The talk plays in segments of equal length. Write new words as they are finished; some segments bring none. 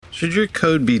Should your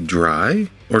code be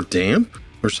dry or damp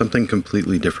or something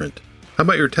completely different? How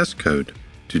about your test code?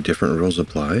 Do different rules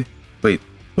apply? Wait,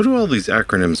 what do all these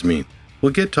acronyms mean?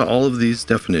 We'll get to all of these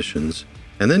definitions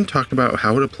and then talk about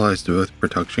how it applies to both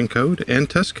production code and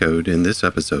test code in this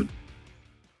episode.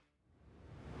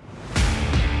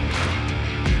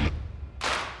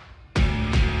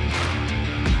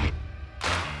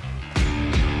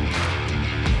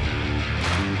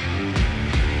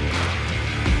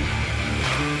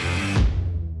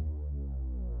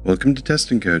 Welcome to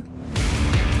Testing Code.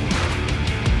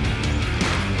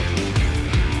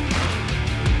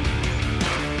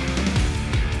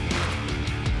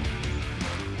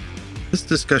 This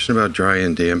discussion about dry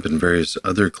and damp and various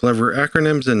other clever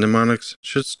acronyms and mnemonics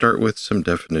should start with some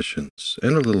definitions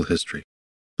and a little history.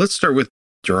 Let's start with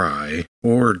dry,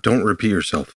 or don't repeat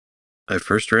yourself. I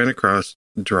first ran across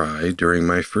dry during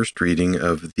my first reading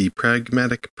of The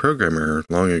Pragmatic Programmer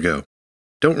long ago.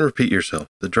 Don't repeat yourself.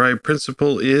 The dry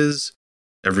principle is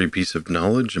every piece of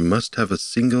knowledge must have a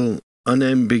single,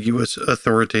 unambiguous,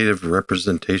 authoritative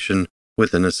representation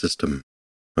within a system.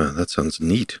 Wow, that sounds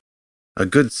neat. A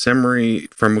good summary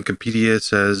from Wikipedia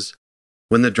says,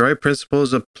 when the dry principle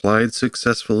is applied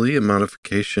successfully, a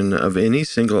modification of any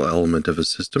single element of a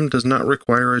system does not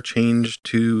require a change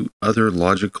to other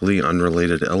logically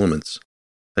unrelated elements.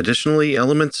 Additionally,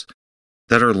 elements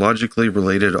that are logically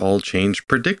related all change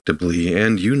predictably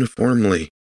and uniformly,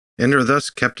 and are thus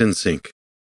kept in sync.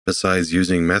 Besides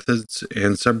using methods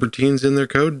and subroutines in their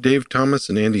code, Dave Thomas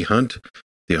and Andy Hunt,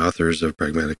 the authors of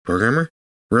Pragmatic Programmer,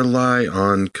 rely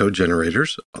on code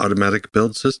generators, automatic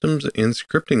build systems, and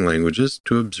scripting languages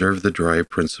to observe the dry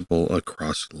principle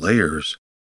across layers.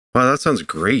 Wow, that sounds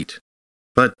great.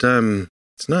 But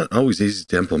it's not always easy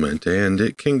to implement, and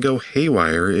it can go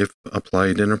haywire if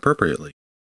applied inappropriately.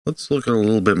 Let's look at a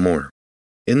little bit more.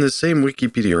 In the same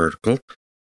Wikipedia article,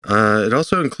 it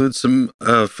also includes some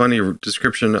funny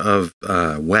description of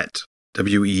WET,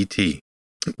 W-E-T,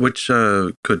 which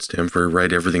could stand for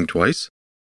write everything twice.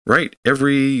 Write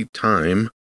every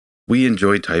time we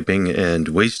enjoy typing and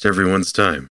waste everyone's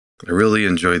time. I really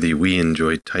enjoy the we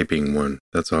enjoy typing one.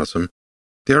 That's awesome.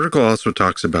 The article also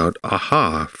talks about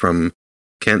AHA from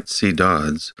Kent C.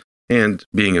 Dodds, and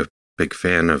being a big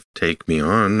fan of Take Me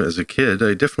On as a kid,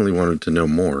 I definitely wanted to know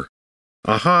more.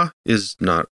 AHA is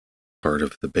not part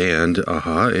of the band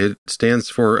AHA. It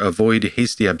stands for Avoid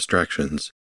Hasty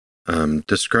Abstractions,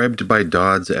 described by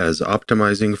Dodds as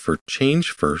optimizing for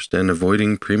change first and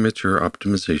avoiding premature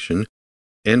optimization,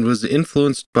 and was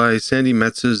influenced by Sandy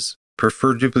Metz's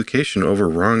prefer duplication over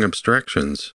wrong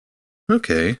abstractions.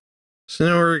 Okay,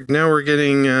 so now we're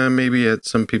getting maybe at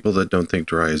some people that don't think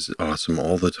dry is awesome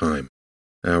all the time.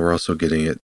 We're also getting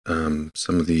at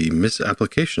some of the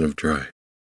misapplication of dry.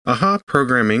 AHA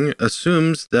programming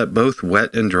assumes that both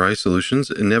wet and dry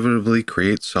solutions inevitably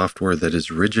create software that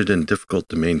is rigid and difficult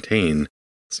to maintain.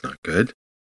 It's not good.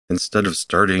 Instead of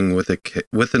starting with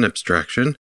an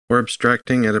abstraction or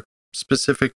abstracting at a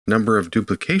specific number of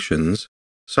duplications,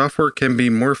 software can be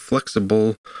more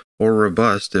flexible or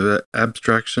robust if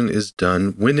abstraction is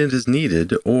done when it is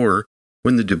needed or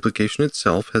when the duplication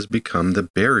itself has become the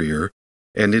barrier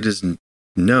and it is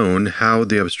known how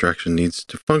the abstraction needs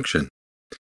to function.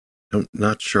 I'm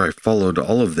not sure I followed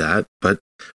all of that, but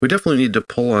we definitely need to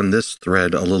pull on this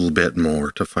thread a little bit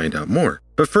more to find out more.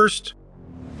 But first,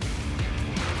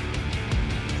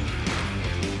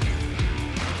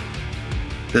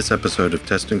 this episode of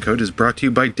Test and Code is brought to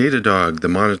you by Datadog, the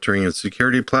monitoring and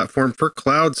security platform for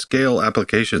cloud-scale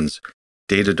applications.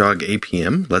 Datadog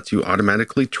APM lets you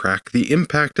automatically track the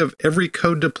impact of every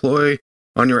code deploy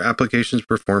on your application's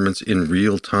performance in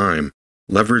real time.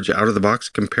 Leverage out-of-the-box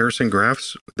comparison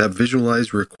graphs that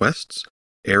visualize requests,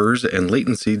 errors, and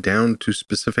latency down to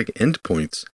specific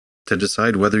endpoints to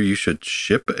decide whether you should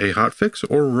ship a hotfix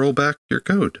or roll back your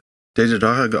code.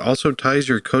 Datadog also ties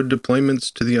your code deployments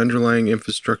to the underlying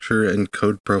infrastructure and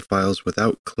code profiles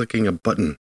without clicking a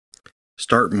button.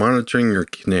 Start monitoring your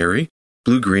Canary,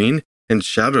 Blue-Green, and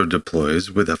Shadow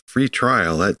deploys with a free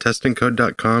trial at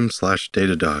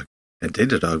testingcode.com/Datadog. And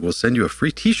Datadog will send you a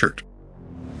free t-shirt.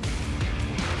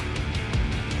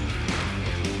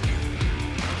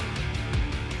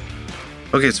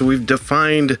 Okay, so we've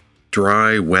defined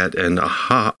dry, wet, and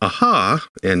AHA,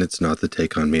 and it's not the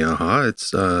take on me AHA,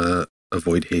 it's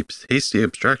avoid hasty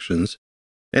abstractions.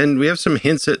 And we have some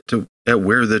hints at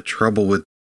where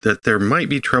that there might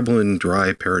be trouble in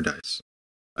dry paradise.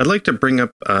 I'd like to bring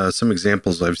up some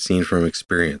examples I've seen from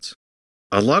experience.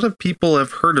 A lot of people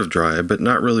have heard of dry, but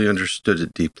not really understood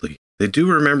it deeply. They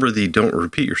do remember the don't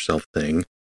repeat yourself thing,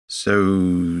 so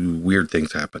weird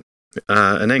things happen.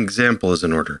 An example is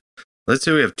in order. Let's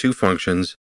say we have two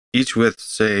functions, each with,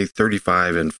 say,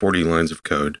 35 and 40 lines of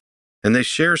code, and they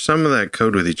share some of that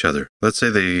code with each other. Let's say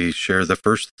they share the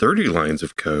first 30 lines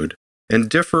of code and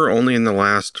differ only in the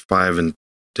last 5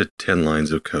 to 10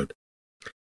 lines of code.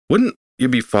 Wouldn't you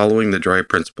be following the dry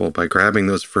principle by grabbing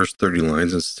those first 30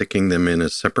 lines and sticking them in a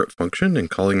separate function and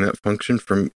calling that function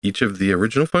from each of the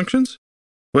original functions?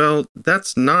 Well,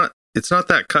 it's not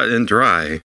that cut and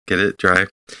dry. Get it? Dry?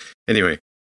 Anyway,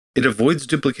 it avoids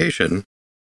duplication,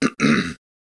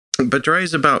 but dry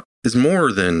is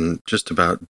more than just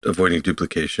about avoiding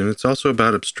duplication. It's also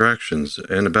about abstractions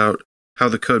and about how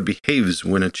the code behaves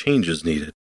when a change is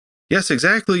needed. Yes,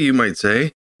 exactly, you might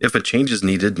say. If a change is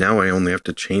needed, now I only have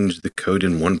to change the code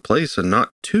in one place and not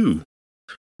two.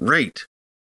 Right.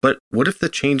 But what if the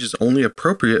change is only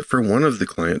appropriate for one of the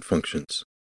client functions?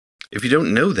 If you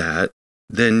don't know that,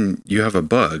 then you have a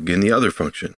bug in the other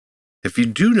function. If you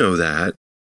do know that,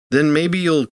 then maybe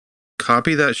you'll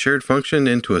copy that shared function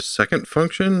into a second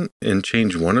function and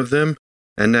change one of them,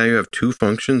 and now you have two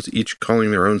functions, each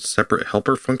calling their own separate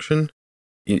helper function.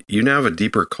 You now have a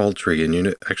deeper call tree, and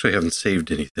you actually haven't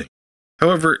saved anything.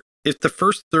 However, if the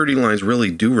first 30 lines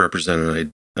really do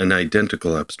represent an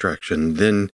identical abstraction,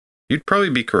 then you'd probably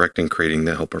be correct in creating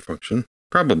the helper function.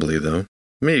 Probably, though.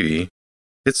 Maybe.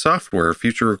 It's software.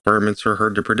 Future requirements are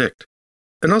hard to predict.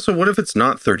 And also, what if it's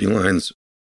not 30 lines?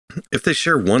 If they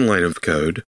share one line of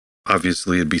code,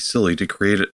 obviously it'd be silly to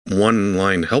create a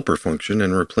one-line helper function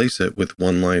and replace it with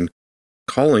one line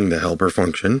calling the helper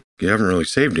function. You haven't really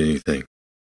saved anything,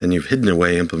 and you've hidden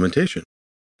away implementation.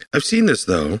 I've seen this,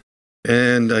 though,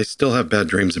 and I still have bad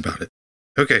dreams about it.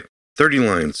 Okay, 30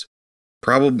 lines.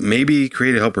 Maybe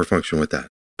create a helper function with that,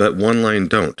 but one line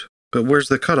don't. But where's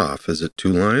the cutoff? Is it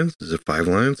 2 lines? Is it 5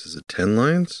 lines? Is it 10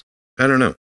 lines? I don't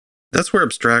know. That's where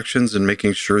abstractions and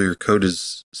making sure your code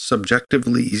is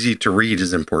subjectively easy to read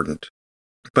is important.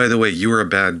 By the way, you are a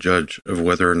bad judge of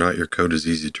whether or not your code is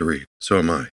easy to read. So am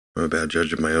I. I'm a bad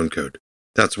judge of my own code.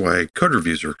 That's why code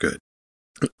reviews are good.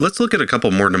 Let's look at a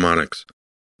couple more mnemonics.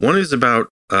 One is about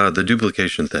the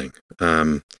duplication thing.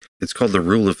 It's called the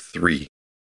rule of 3.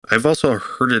 I've also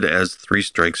heard it as 3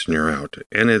 strikes and you're out.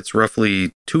 And it's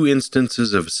roughly 2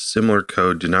 instances of similar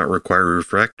code do not require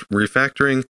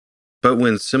refactoring. But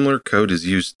when similar code is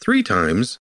used 3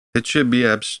 times, it should be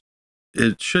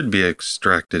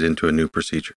extracted into a new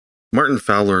procedure. Martin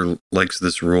Fowler likes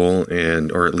this rule,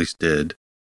 or at least did,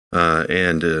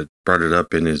 and brought it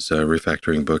up in his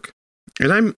refactoring book.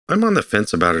 And I'm on the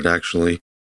fence about it, actually.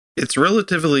 It's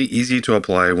relatively easy to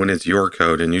apply when it's your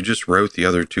code and you just wrote the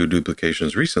other 2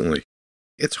 duplications recently.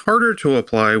 It's harder to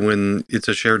apply when it's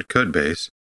a shared code base,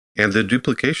 and the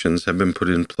duplications have been put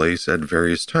in place at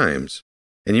various times.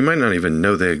 And you might not even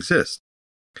know they exist.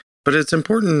 But it is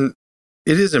important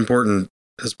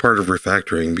as part of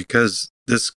refactoring because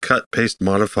this cut, paste,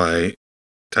 modify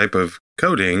type of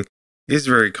coding is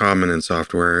very common in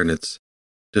software, and it's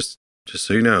just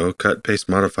so you know, cut, paste,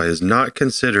 modify is not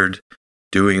considered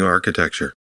doing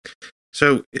architecture.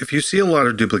 So if you see a lot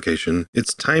of duplication,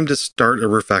 it's time to start a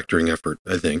refactoring effort,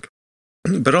 I think.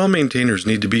 But all maintainers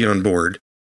need to be on board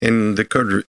and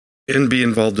be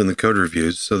involved in the code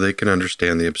reviews so they can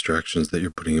understand the abstractions that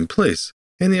you're putting in place.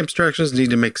 And the abstractions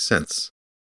need to make sense.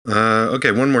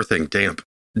 Okay, one more thing, damp.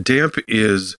 Damp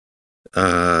is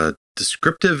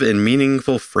descriptive and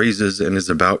meaningful phrases and is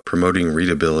about promoting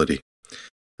readability.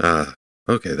 Now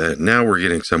we're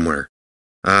getting somewhere.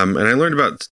 And I learned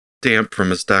about damp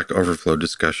from a Stack Overflow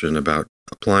discussion about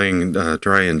applying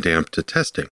dry and damp to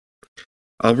testing.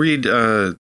 I'll read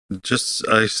just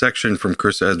a section from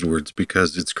Chris Edwards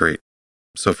because it's great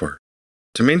so far.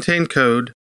 To maintain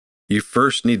code, you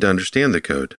first need to understand the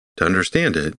code. To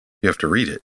understand it, you have to read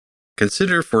it.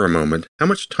 Consider for a moment how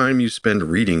much time you spend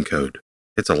reading code.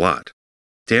 It's a lot.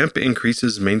 Damp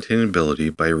increases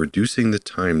maintainability by reducing the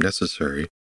time necessary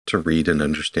to read and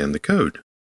understand the code.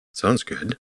 Sounds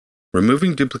good.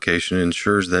 Removing duplication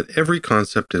ensures that every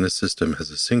concept in a system has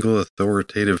a single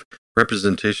authoritative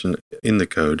representation in the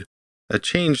code. A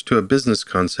change to a business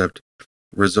concept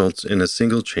results in a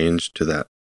single change to the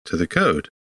code.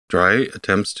 Dry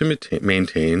attempts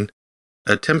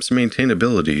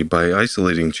maintainability by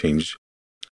isolating change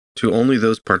to only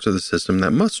those parts of the system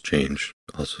that must change.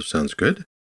 Also sounds good.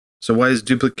 So why is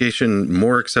duplication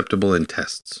more acceptable in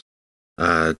tests?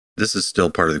 This is still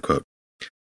part of the quote.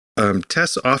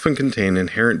 Tests often contain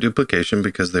inherent duplication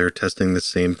because they are testing the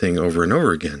same thing over and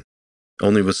over again,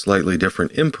 only with slightly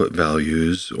different input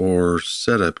values or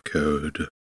setup code.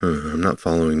 I'm not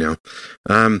following now.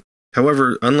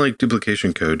 However, unlike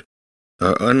production code,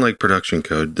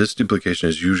 this duplication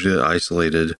is usually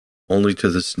isolated only to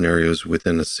the scenarios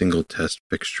within a single test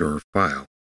fixture or file.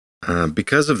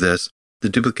 Because of this, the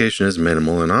duplication is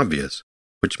minimal and obvious,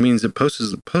 which means it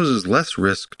poses less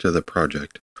risk to the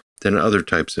project than other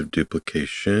types of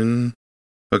duplication.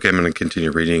 Okay, I'm going to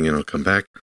continue reading and I'll come back.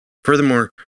 Furthermore,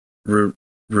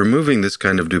 removing this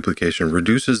kind of duplication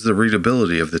reduces the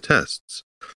readability of the tests.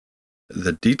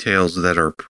 The details that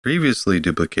are previously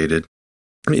duplicated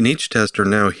in each test are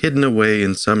now hidden away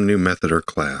in some new method or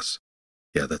class.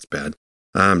 Yeah, that's bad.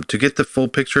 To get the full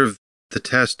picture of the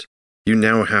test, you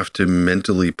now have to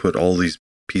mentally put all these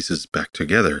pieces back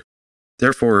together.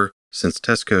 Therefore, since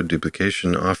test code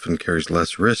duplication often carries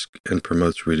less risk and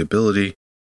promotes readability,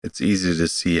 it's easy to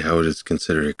see how it is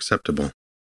considered acceptable.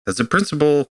 As a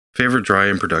principle, favor dry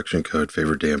in production code,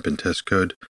 favor damp in test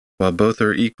code. While both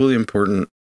are equally important,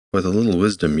 with a little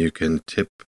wisdom, you can tip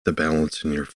the balance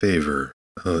in your favor.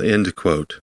 End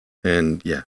quote. And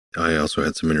yeah, I also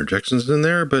had some interjections in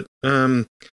there, but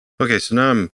okay, so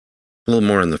now I'm a little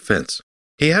more on the fence.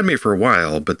 He had me for a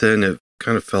while, but then it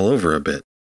kind of fell over a bit.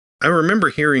 I remember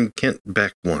hearing Kent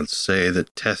Beck once say that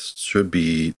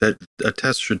a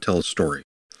test should tell a story.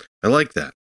 I like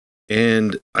that.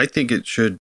 And I think it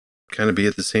should kind of be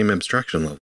at the same abstraction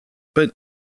level. But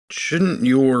shouldn't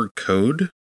your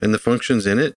code and the functions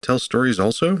in it tell stories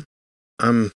also?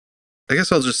 I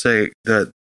guess I'll just say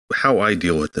that how I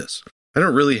deal with this. I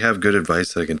don't really have good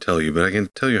advice that I can tell you, but I can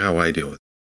tell you how I deal with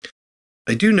it.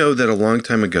 I do know that a long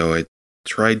time ago, I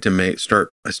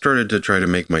started to try to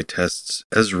make my tests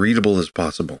as readable as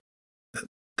possible.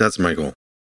 That's my goal.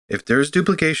 If there's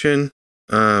duplication,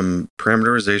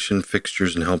 parameterization,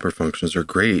 fixtures, and helper functions are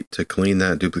great to clean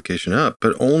that duplication up,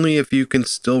 but only if you can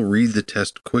still read the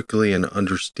test quickly and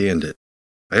understand it.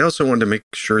 I also want to make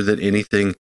sure that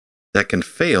anything that can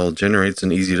fail generates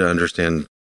an easy to understand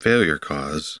failure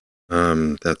cause.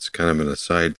 That's kind of an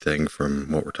aside thing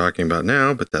from what we're talking about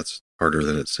now, but that's harder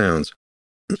than it sounds.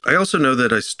 I also know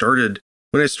that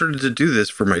when I started to do this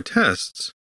for my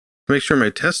tests, to make sure my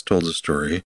test told a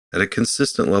story at a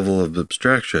consistent level of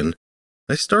abstraction,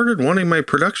 I started wanting my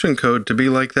production code to be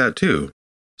like that too.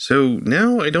 So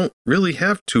now I don't really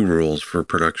have two rules for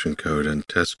production code and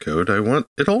test code. I want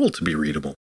it all to be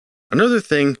readable. Another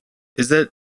thing is that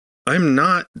I'm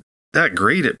not that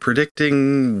great at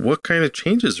predicting what kind of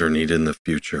changes are needed in the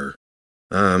future.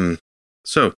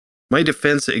 So my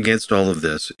defense against all of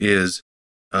this is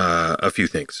a few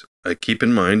things. I keep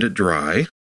in mind dry.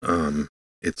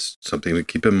 It's something to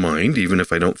keep in mind, even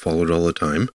if I don't follow it all the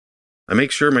time. I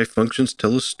make sure my functions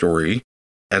tell a story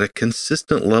at a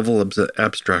consistent level of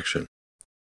abstraction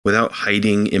without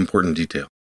hiding important detail.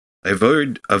 I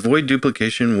avoid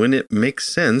duplication when it makes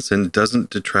sense and doesn't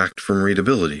detract from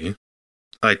readability.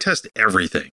 I test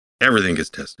everything. Everything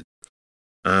gets tested.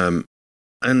 And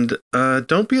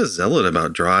don't be a zealot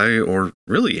about dry or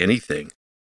really anything.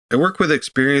 I work with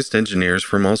experienced engineers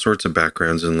from all sorts of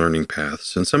backgrounds and learning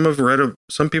paths, and some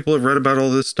people have read about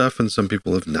all this stuff and some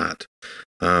people have not.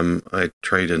 I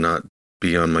try to not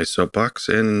be on my soapbox,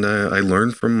 and I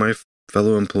learn from my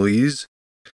fellow employees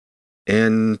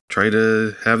and try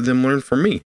to have them learn from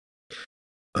me.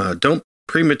 Don't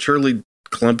prematurely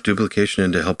clump duplication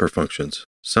into helper functions.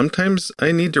 Sometimes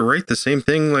I need to write the same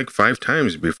thing like 5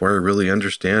 times before I really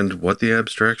understand what the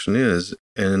abstraction is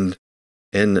and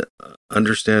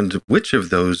understand which of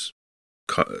those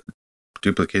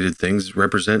duplicated things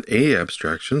represent a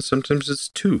abstraction. Sometimes it's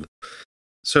 2.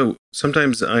 So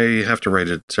sometimes I have to write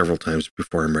it several times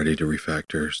before I'm ready to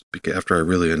refactor, after I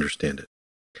really understand it.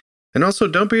 And also,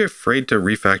 don't be afraid to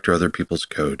refactor other people's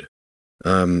code.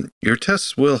 Your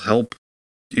tests will help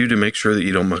you to make sure that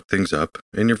you don't muck things up,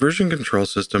 and your version control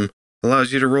system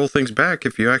allows you to roll things back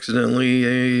if you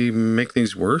accidentally make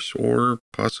things worse or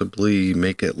possibly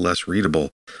make it less readable.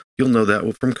 You'll know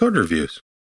that from code reviews.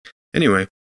 Anyway,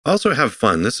 also have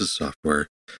fun. This is software.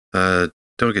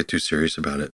 Don't get too serious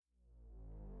about it.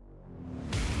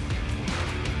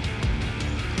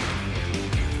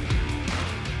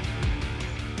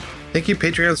 Thank you,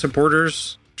 Patreon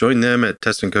supporters. Join them at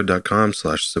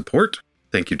testandcode.com/support.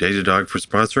 Thank you, Datadog, for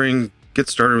sponsoring. Get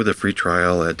started with a free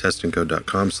trial at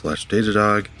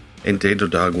testandcode.com/Datadog, and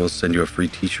Datadog will send you a free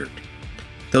t-shirt.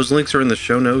 Those links are in the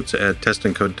show notes at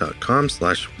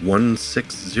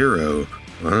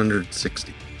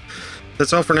testandcode.com/160.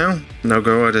 That's all for now. Now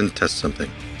go out and test something.